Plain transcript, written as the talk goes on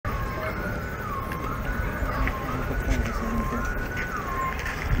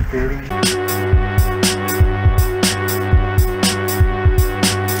纽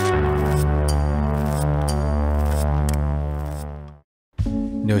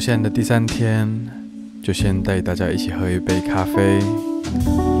西兰的第3天，就先带大家一起喝一杯咖啡，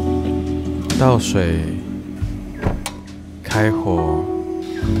倒水，开火，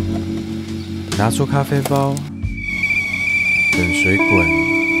拿出咖啡包，等水滚，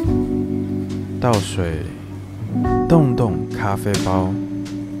倒水，动动咖啡包，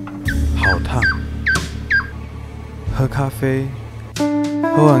好烫。喝咖啡，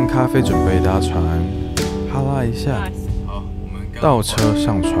喝完咖啡准备搭船，哈拉一下。 倒车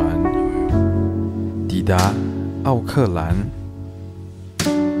上船，抵达奥克兰，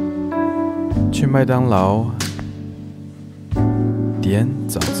去麦当劳点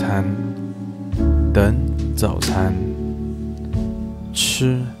早餐，等早餐，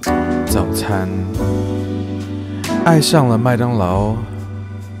吃早餐，爱上了麦当劳，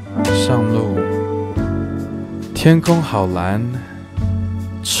上路，天空好蓝，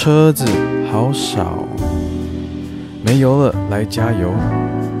车子好少。 没油了，来加油！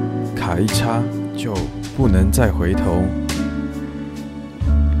卡一插就不能再回头。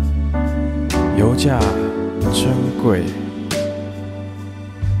油价真贵，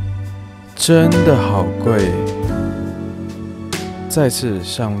真的好贵。再次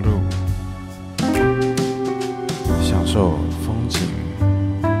上路，享受风景，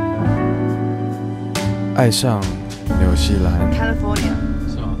爱上纽西兰。California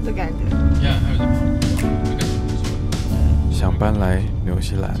是吗？的感觉。还有在跑。 想搬来纽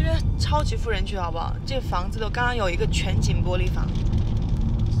西兰，这边超级富人区，好不好？这房子都刚刚有一个全景玻璃房，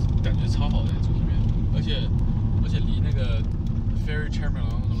感觉超好的住这边，而且离那个 ferry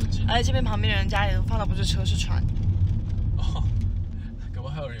terminal 那么近。而且这边旁边的人家里放的不是车是船。哦，搞不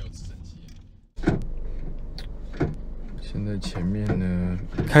好还有人有直升机。现在前面呢，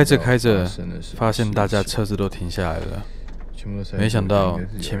开着，发现大家车子都停下来了，没想到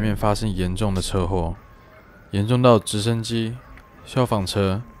前面发生严重的车祸。 严重到直升机、消防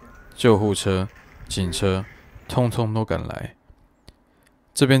车、救护车、警车，通通都赶来。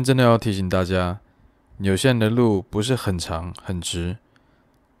这边真的要提醒大家，纽西兰的路不是很长很直，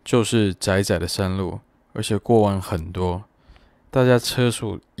就是窄窄的山路，而且过弯很多。大家车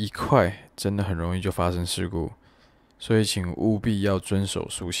速一快，真的很容易就发生事故，所以请务必要遵守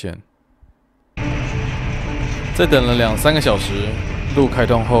速限。在等了2-3个小时，路开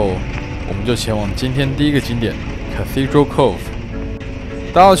通后。 我们就前往今天第一个景点 Cathedral Cove。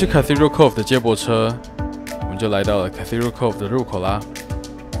搭到去 Cathedral Cove 的接驳车，我们就来到了 Cathedral Cove 的入口啦。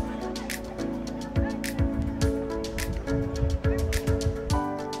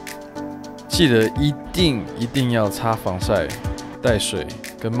记得一定要擦防晒、带水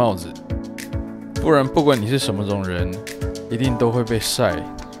跟帽子，不然不管你是什么种人，一定都会被晒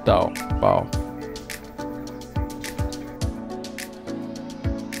到爆。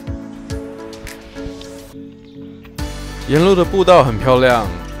 沿路的步道很漂亮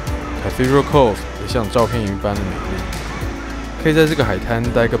 ，Cathedral Cove 也像照片一般的美丽。可以在这个海滩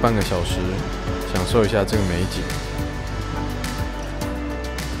待个半个小时，享受一下这个美景。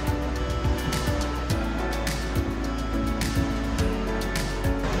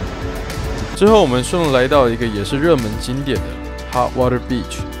之后我们顺路来到一个也是热门景点的 Hot Water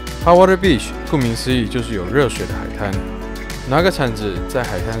Beach。Hot Water Beach 顾名思义就是有热水的海滩，拿个铲子在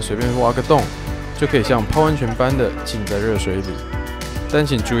海滩随便挖个洞。 就可以像泡温泉般的浸在热水里，但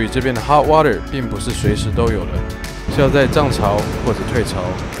请注意，这边的 hot water 并不是随时都有的，是要在涨潮或者退潮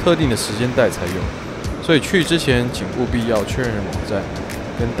特定的时间带才有。所以去之前，请务必要确认网站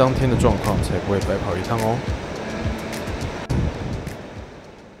跟当天的状况，才不会白跑一趟哦。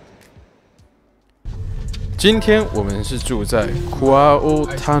今天我们是住在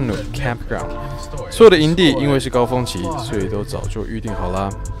Kuaotanu Campground， 所有的营地因为是高峰期，所以都早就预定好啦。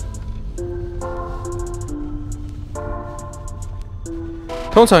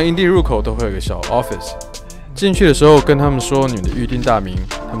 通常营地入口都会有个小 office， 进去的时候跟他们说你们的预定大名，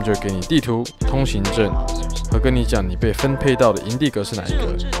他们就会给你地图、通行证，和跟你讲你被分配到的营地格是哪一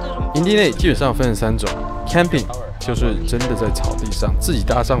个。营地内基本上分成3种 ：camping 就是真的在草地上自己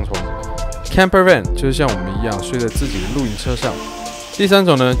搭帐篷 ；camper van 就是像我们一样睡在自己的露营车上；第3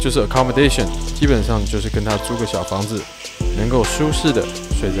种呢就是 accommodation， 基本上就是跟他租个小房子，能够舒适的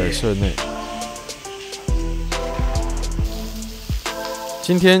睡在车内。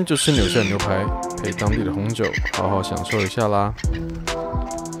 今天就吃纽西兰牛排，配当地的红酒，好好享受一下啦。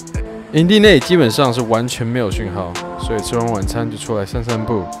营地内基本上是完全没有讯号，所以吃完晚餐就出来散散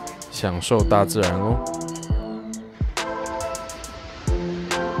步，享受大自然哦。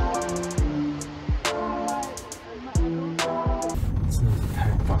真的是太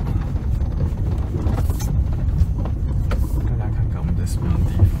棒了！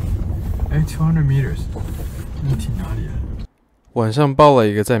 200 meters， 你停哪里啊？晚上报了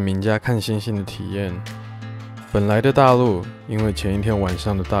一个在名家看星星的体验。本来的大路因为前一天晚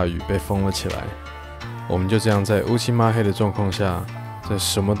上的大雨被封了起来，我们就这样在乌漆抹黑的状况下，在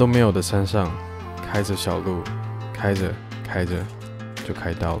什么都没有的山上开着小路，开着开着就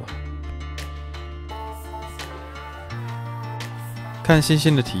开到了。看星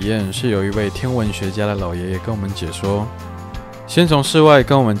星的体验是由一位天文学家的老爷爷跟我们解说，先从室外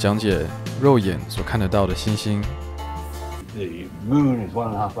跟我们讲解肉眼所看得到的星星。The moon is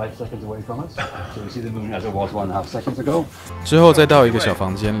 1.5 light seconds away from us, so we see the moon as it was 1.5 seconds ago. 之后再到一个小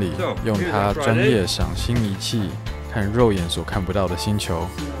房间里，用它专业赏星仪器看肉眼所看不到的星球。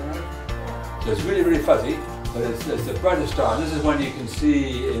So it's really, really fuzzy, but it's the brightest star. This is one you can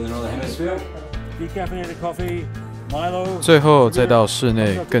see in the northern hemisphere. Decaffeinated coffee, Milo. 最后再到室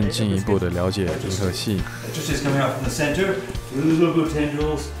内更进一步的了解银河系。Electricity is coming out from the center. Little blue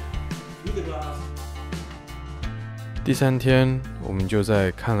tendrils. Through the glass. 第3天，我们就在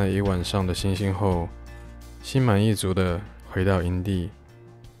看了一晚上的星星后，心满意足的回到营地，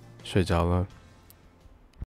睡着了。